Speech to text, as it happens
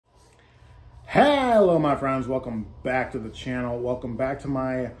Hello, my friends. Welcome back to the channel. Welcome back to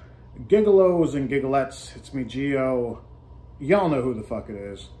my Gig-Olos and Gigolettes. It's me, Gio. Y'all know who the fuck it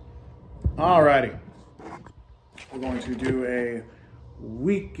is. Alrighty. We're going to do a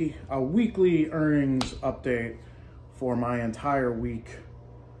weekly earnings update for my entire week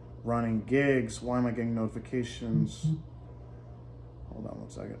running gigs. Why am I getting notifications? Hold on one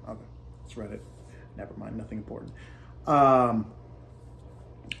second. Okay, it's Reddit. Never mind, nothing important.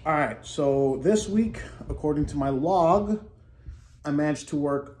 All right, so this week, according to my log, I managed to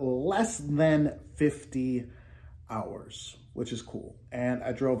work less than 50 hours, which is cool. And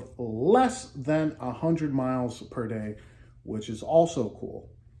I drove less than 100 miles per day, which is also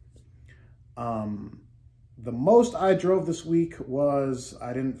cool. The most I drove this week was,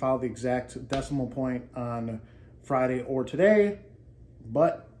 I didn't follow the exact decimal point on Friday or today,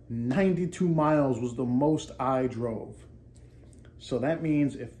 but 92 miles was the most I drove. So that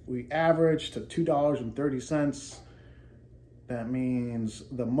means if we average to $2.30, that means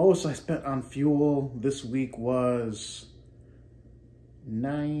the most I spent on fuel this week was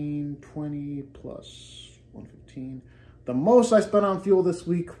 $9.20 plus 115. The most I spent on fuel this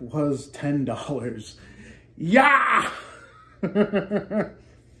week was $10. Yeah!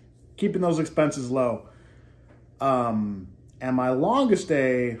 Keeping those expenses low. And my longest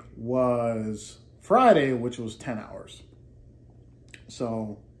day was Friday, which was 10 hours.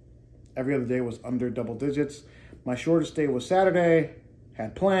 So every other day was under double digits. My shortest day was Saturday,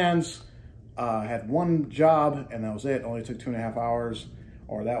 had plans, had one job, and that was it. Only took 2.5 hours,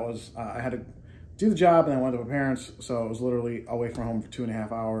 or that was, I had to do the job and then went to my parents. So it was literally away from home for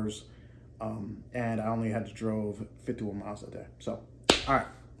 2.5 hours. And I only had to drove 51 miles that day. So, all right,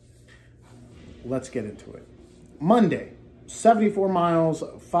 let's get into it. Monday, 74 miles,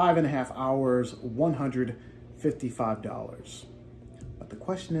 5.5 hours, $155. The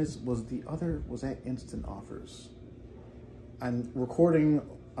question is, was that instant offers? I'm recording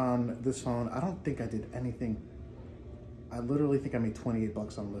on this phone. I don't think I did anything. I literally think I made 28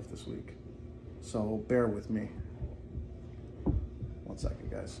 bucks on Lyft this week. So bear with me. One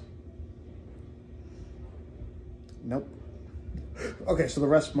second, guys. Nope. Okay, so the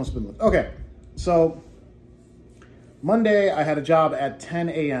rest must have been Lyft. Okay, so Monday I had a job at 10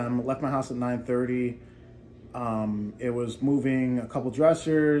 a.m., left my house at 9:30. It was moving a couple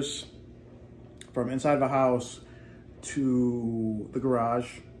dressers from inside of a house to the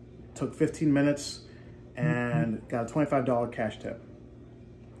garage. Took 15 minutes and got a $25 cash tip.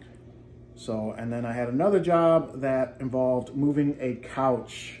 So, and then I had another job that involved moving a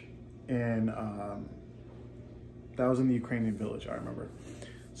couch in, that was in the Ukrainian village, I remember.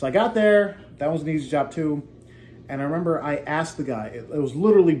 So I got there, that was an easy job too. And I remember I asked the guy, it was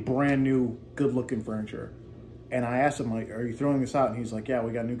literally brand new, good looking furniture. And I asked him, like, are you throwing this out? And he's like, yeah,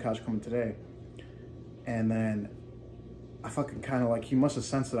 we got a new couch coming today. And then I fucking kind of like, he must have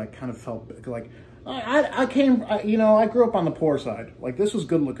sensed that I kind of felt like, I grew up on the poor side. Like, this was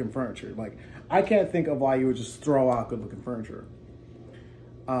good looking furniture. Like, I can't think of why you would just throw out good looking furniture.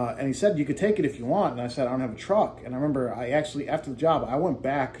 And he said, you could take it if you want. And I said, I don't have a truck. And I remember I actually, after the job, I went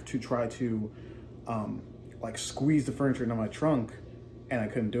back to try to, like, squeeze the furniture into my trunk. And I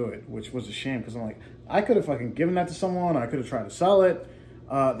couldn't do it, which was a shame because I'm like, I could have fucking given that to someone. I could have tried to sell it.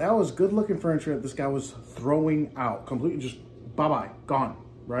 That was good looking furniture that this guy was throwing out. Completely just bye-bye, gone,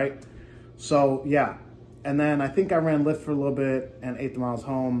 right? So yeah. And then I think I ran Lyft for a little bit and 8 miles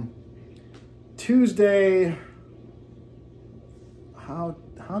home. Tuesday, how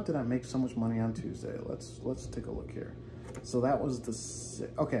did I make so much money on Tuesday? Let's take a look here. So that was the,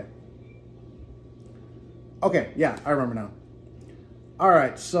 okay, yeah, I remember now. All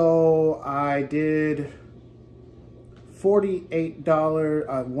right, so I did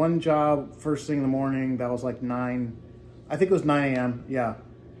 $48, one job first thing in the morning. That was like 9, I think it was 9 a.m., yeah.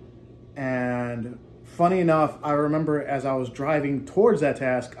 And funny enough, I remember as I was driving towards that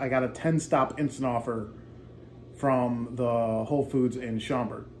task, I got a 10-stop instant offer from the Whole Foods in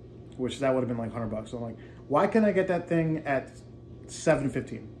Schaumburg, which that would have been like 100 bucks. So I'm like, why can't I get that thing at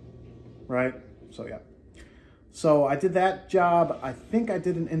 7:15, right? So yeah. So I did that job. I think I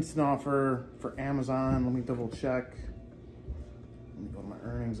did an instant offer for Amazon. Let me double check. Let me go to my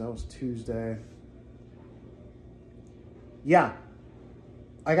earnings. That was Tuesday. Yeah.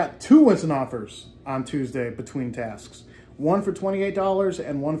 I got 2 instant offers on Tuesday between tasks. One for $28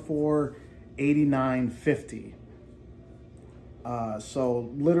 and one for $89.50. So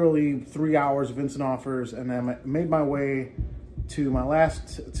literally 3 hours of instant offers, and then I made my way to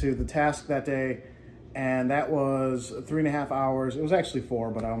the task that day. And that was 3.5 hours. It was actually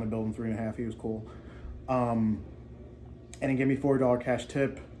 4, but I only billed him 3.5. He was cool. And he gave me $40 cash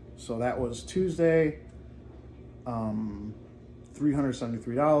tip. So that was Tuesday,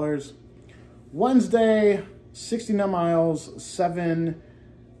 $373. Wednesday, 69 miles,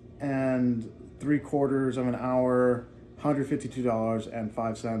 7.75 of an hour,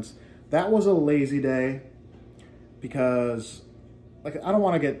 $152.05. That was a lazy day because, like, I don't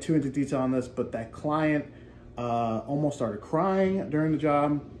want to get too into detail on this, but that client almost started crying during the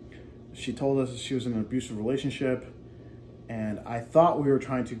job. She told us she was in an abusive relationship, and I thought we were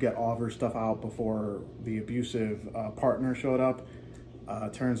trying to get all of her stuff out before the abusive partner showed up.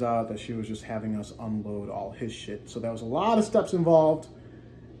 Turns out that she was just having us unload all his shit. So there was a lot of steps involved,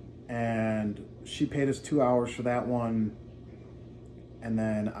 and she paid us 2 hours for that one. And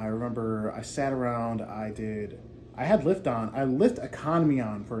then I remember I sat around, I had Lyft on. I Lyft economy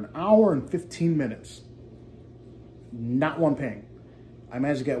on for an hour and 15 minutes. Not one ping. I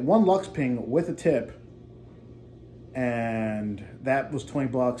managed to get one Lux ping with a tip, and that was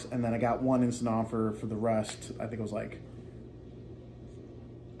 $20. And then I got one instant offer for the rest. I think it was like,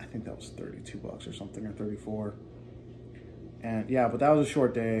 I think that was $32 or something, or 34. And yeah, but that was a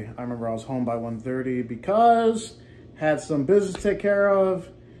short day. I remember I was home by 1:30 because had some business to take care of,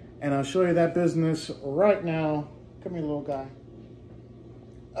 and I'll show you that business right now. Come here, little guy.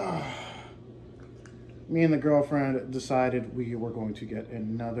 Me and the girlfriend decided we were going to get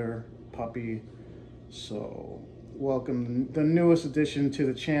another puppy. So welcome the newest addition to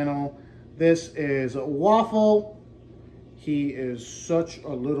the channel. This is Waffle. He is such a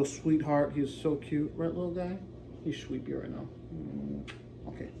little sweetheart. He's so cute. Right, little guy? He's sleepy right now.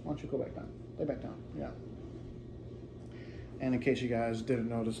 Okay, why don't you go back down? Lay back down, yeah. And in case you guys didn't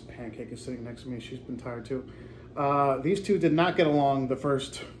notice, Pancake is sitting next to me. She's been tired too. These two did not get along the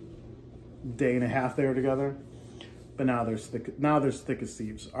first day and a half they were together, but now they're thick as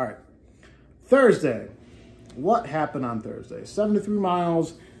thieves. All right, Thursday. What happened on Thursday? 73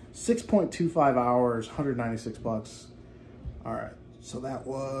 miles, 6.25 hours, $196. All right, so that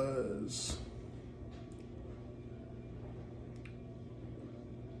was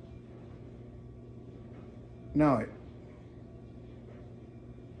no wait.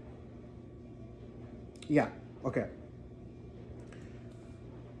 Yeah, okay.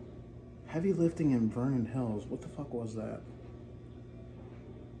 Heavy lifting in Vernon Hills. What the fuck was that?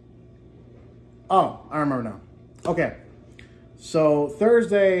 Oh, I remember now. Okay. So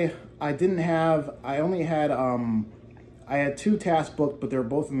Thursday, I had 2 tasks booked, but they were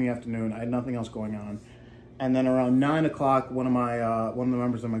both in the afternoon. I had nothing else going on. And then around 9 o'clock, one of the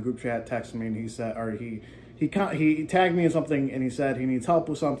members of my group chat texted me, and he said, or he tagged me in something, and he said he needs help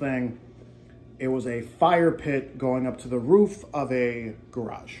with something. It was a fire pit going up to the roof of a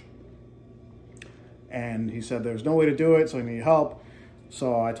garage. And he said there's no way to do it, so I need help.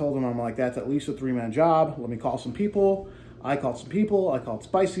 So I told him, I'm like, that's at least a 3-man job. Let me call some people. I called some people. I called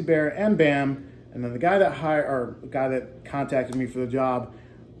Spicy Bear and Bam. And then the guy that contacted me for the job,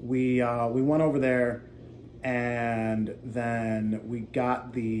 we went over there, and then we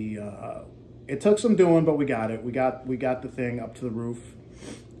got the. It took some doing, but we got it. We got the thing up to the roof.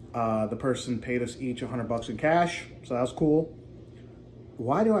 The person paid us each $100 in cash, so that was cool.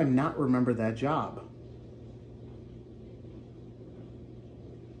 Why do I not remember that job?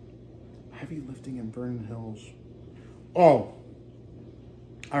 Heavy lifting in Vernon Hills. Oh,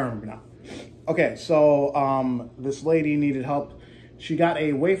 I remember now. Okay, so this lady needed help. She got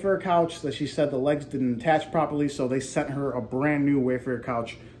a Wayfair couch that she said the legs didn't attach properly, so they sent her a brand new Wayfair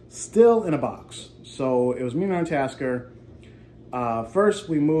couch, still in a box. So it was me and our tasker. First,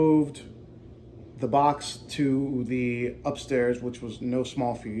 we moved the box to the upstairs, which was no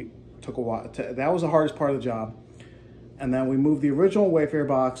small feat. Took a while. That was the hardest part of the job. And then we moved the original Wayfair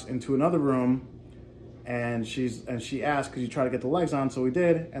box into another room, and she asked, could you try to get the legs on? So we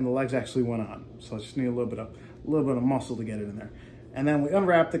did, and the legs actually went on. So I just need a little bit of muscle to get it in there. And then we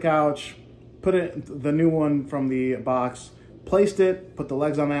unwrapped the couch, put the new one from the box, placed it, put the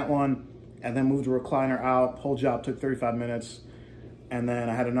legs on that one, and then moved the recliner out. Whole job took 35 minutes. And then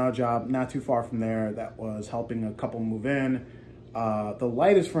I had another job not too far from there that was helping a couple move in. The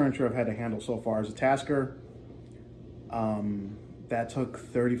lightest furniture I've had to handle so far is a tasker. That took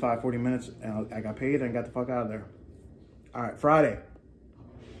 35, 40 minutes, and I got paid and got the fuck out of there. All right, Friday.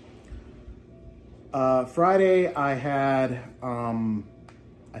 Friday I had,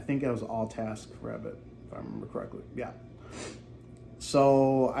 I think it was all task rabbit, if I remember correctly. Yeah.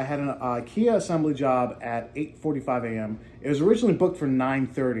 So I had an IKEA assembly job at 8:45 a.m. It was originally booked for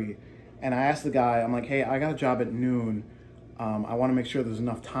 9:30, and I asked the guy, I'm like, hey, I got a job at noon. I want to make sure there's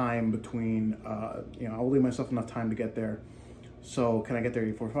enough time between, I'll leave myself enough time to get there. So can I get there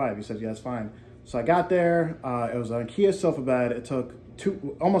at 8:45? He said, yeah, that's fine. So I got there. It was an IKEA sofa bed. It took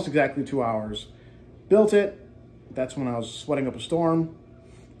almost exactly 2 hours. Built it. That's when I was sweating up a storm.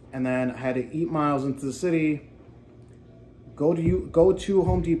 And then I had to eat miles into the city, go to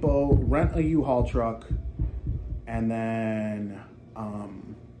Home Depot, rent a U-Haul truck, and then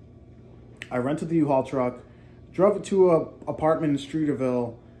I rented the U-Haul truck, drove it to an apartment in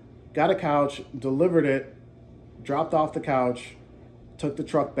Streeterville, got a couch, delivered it, dropped off the couch, took the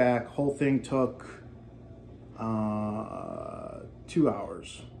truck back. Whole thing took 2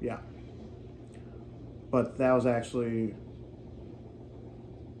 hours. Yeah. But that was actually,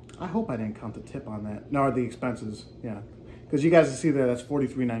 I hope I didn't count the tip on that. No, the expenses. Yeah. Because you guys can see there, that's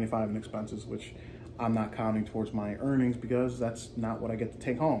 $43.95 in expenses, which I'm not counting towards my earnings because that's not what I get to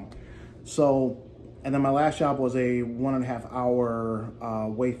take home. So, and then my last job was a 1.5 hour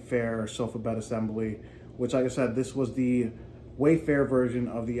Wayfair sofa bed assembly, which, like I said, this was the Wayfair version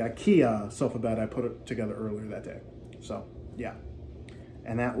of the IKEA sofa bed I put together earlier that day. So, yeah.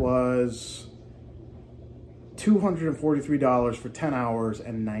 And that was $243 for 10 hours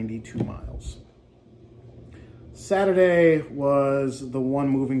and 92 miles. Saturday was the one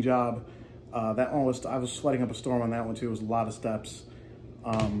moving job. That one was, I was sweating up a storm on that one too. It was a lot of steps.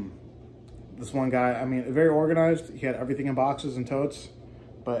 This one guy, I mean, very organized. He had everything in boxes and totes,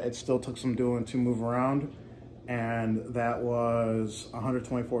 but it still took some doing to move around. And that was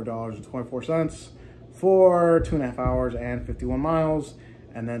 $124.24 for 2.5 hours and 51 miles.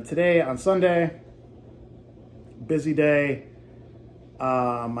 And then today on Sunday, busy day.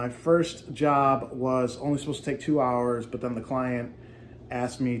 My first job was only supposed to take 2 hours, but then the client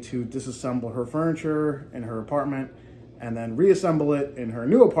asked me to disassemble her furniture in her apartment and then reassemble it in her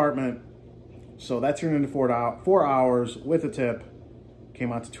new apartment. So that turned into 4 hours with a tip,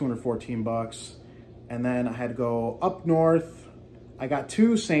 came out to 214 bucks. And then I had to go up north. I got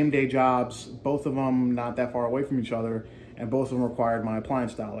 2 same-day jobs, both of them not that far away from each other, and both of them required my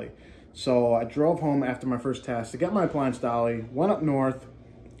appliance dolly. So I drove home after my first task to get my appliance dolly, went up north,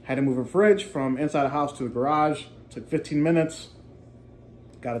 had to move a fridge from inside the house to the garage. Took 15 minutes,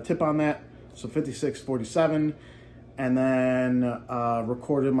 got a tip on that, so $56.47. And then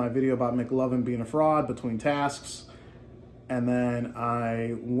recorded my video about McLovin being a fraud between tasks. And then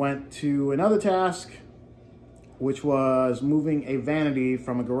I went to another task, which was moving a vanity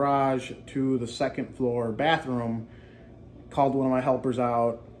from a garage to the second floor bathroom. Called one of my helpers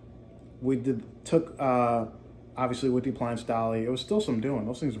out. We took, obviously with the appliance dolly, it was still some doing.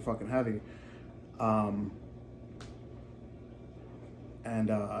 Those things are fucking heavy.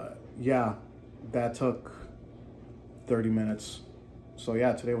 Yeah, that took 30 minutes. So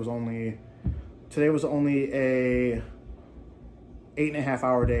yeah, today was only a 8.5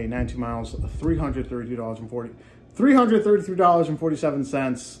 hour day, 92 miles,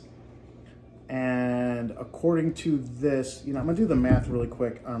 $333.47. And according to this, you know, I'm gonna do the math really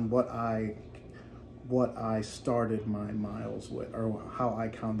quick on what I started my miles with, or how I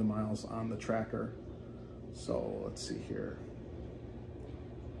count the miles on the tracker. So let's see here.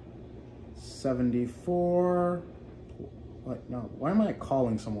 74. Wait, no, why am I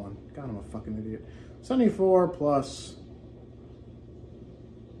calling someone? God, I'm a fucking idiot. 74 plus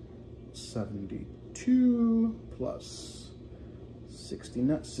 72 plus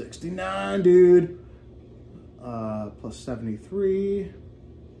 69, dude. Plus 73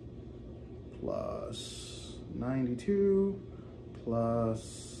 plus 92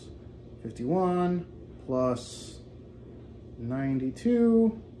 plus 51 plus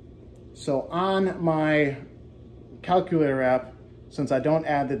 92. So on my calculator app, since I don't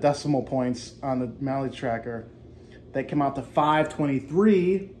add the decimal points on the mileage tracker, they come out to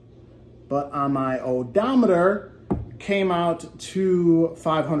 523, but on my odometer came out to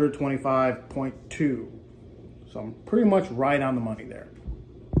 525.2. So I'm pretty much right on the money there,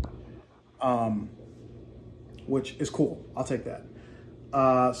 which is cool. I'll take that.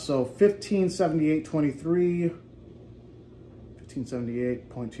 So 1578.23,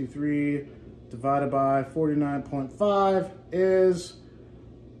 1578.23 divided by 49.5 is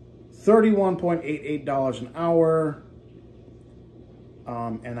 $31.88 an hour.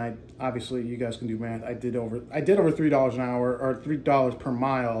 And I obviously, you guys can do math. I did over $3 an hour, or $3 per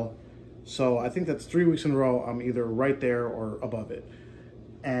mile. So I think that's 3 weeks in a row. I'm either right there or above it.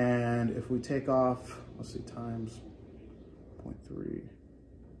 And if we take off, let's see, times 0.3,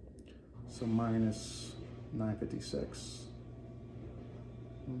 so minus 956,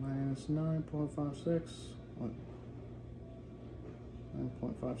 minus 9.56,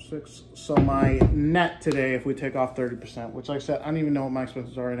 9.56. So my net today, if we take off 30%, which like I said, I don't even know what my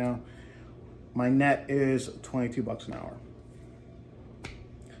expenses are right now. My net is 22 bucks an hour.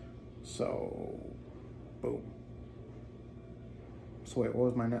 So, boom. So wait, what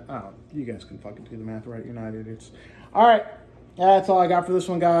was my net? Oh, you guys can fucking do the math, right? You're not idiots. All right, that's all I got for this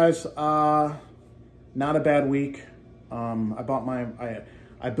one, guys. Not a bad week.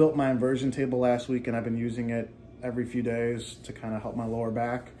 I built my inversion table last week, and I've been using it every few days to kind of help my lower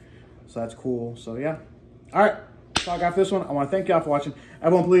back. So that's cool. So yeah. All right, that's all I got for this one. I want to thank y'all for watching.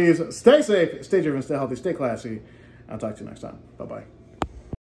 Everyone, please stay safe, stay driven, stay healthy, stay classy. I'll talk to you next time. Bye-bye.